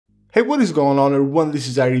Hey, what is going on everyone? This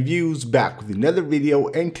is iReviews back with another video,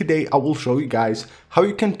 and today I will show you guys how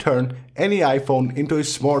you can turn any iPhone into a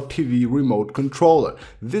smart TV remote controller.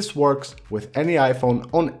 This works with any iPhone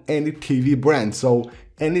on any TV brand, so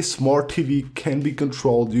any smart TV can be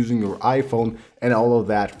controlled using your iPhone and all of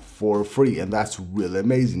that for free, and that's really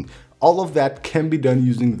amazing. All of that can be done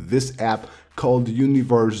using this app called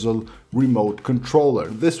Universal Remote Controller.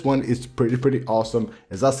 This one is pretty awesome.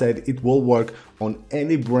 As I said, it will work on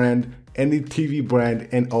any brand, any TV brand,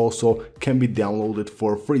 and also can be downloaded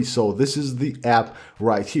for free. So this is the app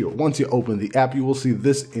right here. Once you open the app, you will see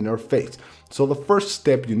this interface. So the first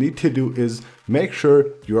step you need to do is make sure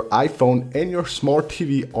your iPhone and your smart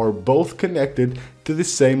TV are both connected to the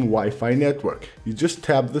same Wi-Fi network. You just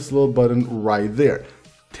tap this little button right there.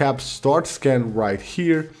 Tap Start Scan right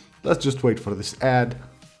here. Let's just wait for this ad.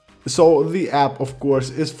 So the app of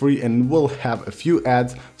course is free and will have a few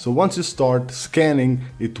ads. So once you start scanning,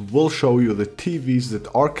 it will show you the TVs that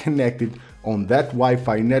are connected on that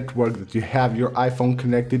Wi-Fi network that you have your iPhone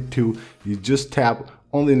connected to. You just tap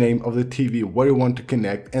on the name of the TV where you want to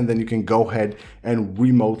connect, and then you can go ahead and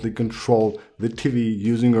remotely control the TV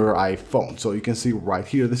using your iPhone. So you can see right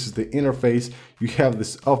here, this is the interface. You have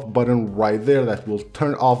this off button right there that will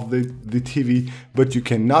turn off the TV, but you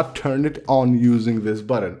cannot turn it on using this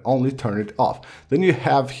button, only turn it off. Then you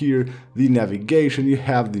have here the navigation, you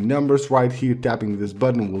have the numbers right here. Tapping this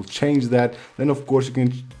button will change that. Then of course you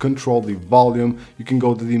can control the volume, you can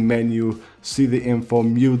go to the menu, see the info,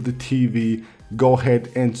 mute the TV, go ahead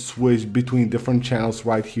and switch between different channels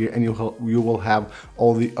right here, and you will have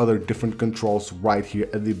all the other different controls right here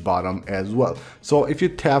at the bottom as well. So if you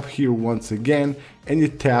tap here once again and you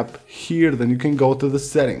tap here, then you can go to the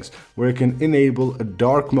settings where you can enable a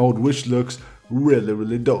dark mode, which looks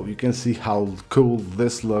really dope. You can see how cool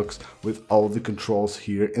this looks with all the controls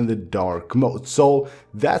here in the dark mode. So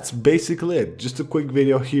that's basically it. Just a quick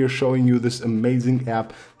video here showing you this amazing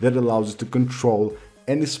app that allows you to control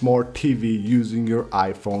any smart TV using your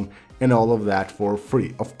iPhone and all of that for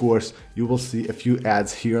free. Of course, you will see a few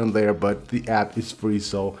ads here and there, but the app is free,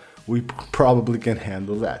 so we probably can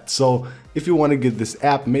handle that. So if you want to get this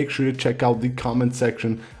app, make sure you check out the comment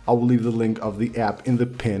section. I will leave the link of the app in the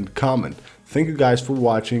pinned comment. Thank you guys for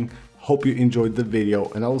watching. Hope you enjoyed the video,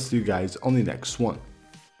 and I will see you guys on the next one.